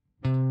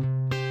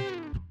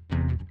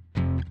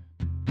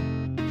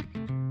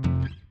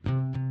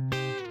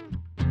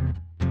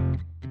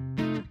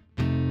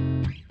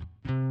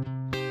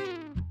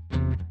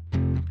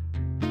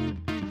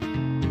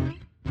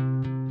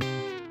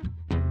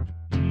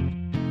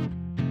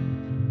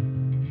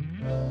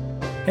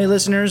Hey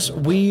listeners,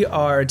 we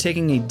are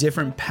taking a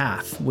different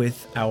path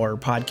with our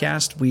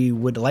podcast. We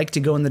would like to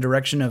go in the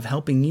direction of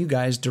helping you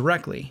guys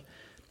directly.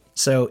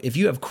 So if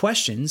you have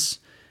questions,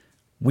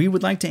 we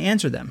would like to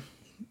answer them.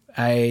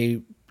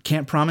 I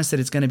can't promise that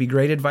it's going to be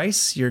great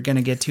advice. You're going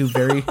to get two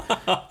very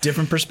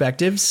different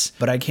perspectives,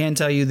 but I can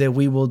tell you that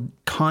we will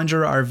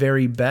conjure our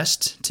very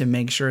best to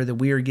make sure that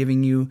we are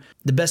giving you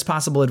the best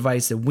possible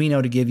advice that we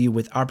know to give you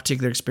with our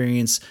particular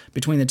experience.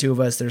 Between the two of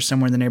us, there's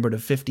somewhere in the neighborhood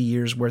of 50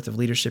 years worth of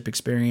leadership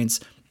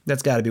experience.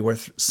 That's got to be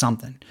worth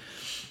something.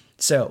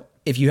 So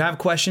if you have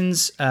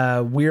questions,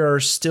 we are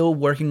still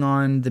working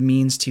on the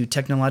means to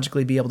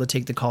technologically be able to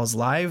take the calls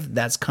live.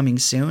 That's coming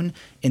soon.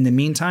 In the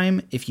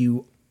meantime, if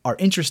you are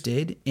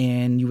interested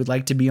and you would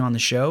like to be on the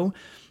show,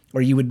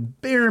 or you would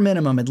bare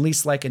minimum at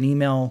least like an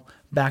email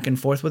back and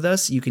forth with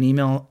us, you can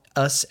email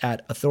us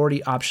at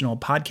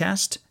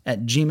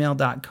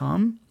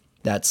authorityoptionalpodcast@gmail.com.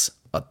 That's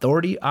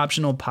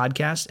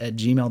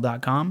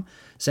authorityoptionalpodcast@gmail.com.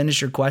 Send us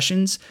your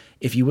questions.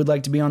 If you would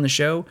like to be on the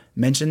show,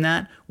 mention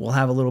that. We'll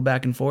have a little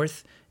back and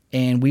forth,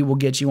 and we will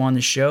get you on the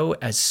show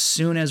as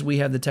soon as we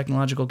have the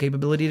technological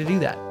capability to do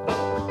that.